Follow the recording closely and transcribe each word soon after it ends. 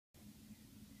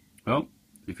Well,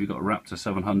 if you've got a Raptor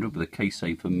 700 with a case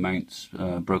safe and mounts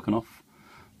broken off,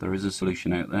 there is a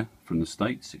solution out there from the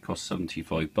States. It costs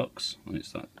 $75 and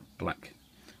it's that black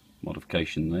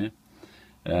modification there.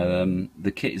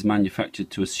 The kit is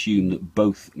manufactured to assume that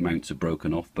both mounts are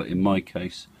broken off, but in my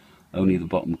case only the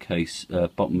bottom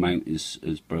mount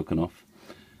is broken off.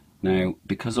 Now,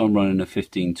 because I'm running a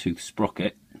 15-tooth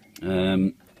sprocket,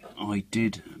 I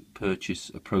did purchase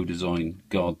a Pro Design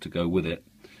guard to go with it,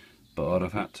 but I'd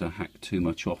have had to hack too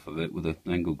much off of it with an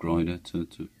angle grinder to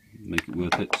make it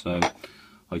worth it. So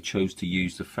I chose to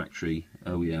use the factory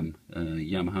OEM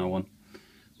Yamaha one,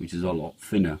 which is a lot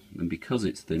thinner, and because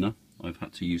it's thinner I've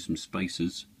had to use some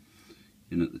spacers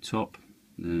in at the top.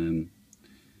 There's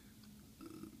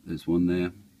one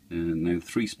there, and now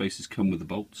 3 spacers come with the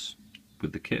bolts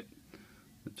with the kit,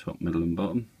 the top, middle and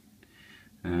bottom,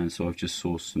 and so I've just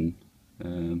sourced some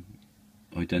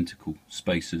identical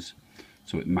spacers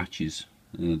so it matches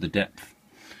the depth.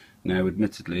 Now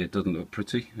admittedly it doesn't look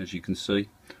pretty, as you can see,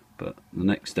 but the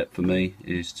next step for me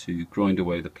is to grind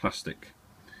away the plastic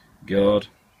guard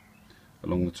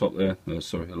along the top there,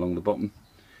 along the bottom,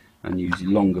 and use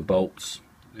longer bolts,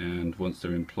 and once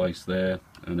they're in place there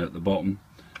and at the bottom,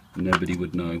 nobody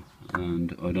would know,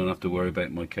 and I don't have to worry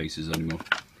about my cases anymore.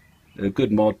 They're a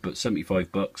good mod, but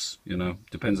 $75, you know,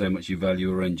 depends how much you value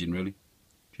your engine really.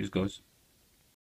 Cheers guys.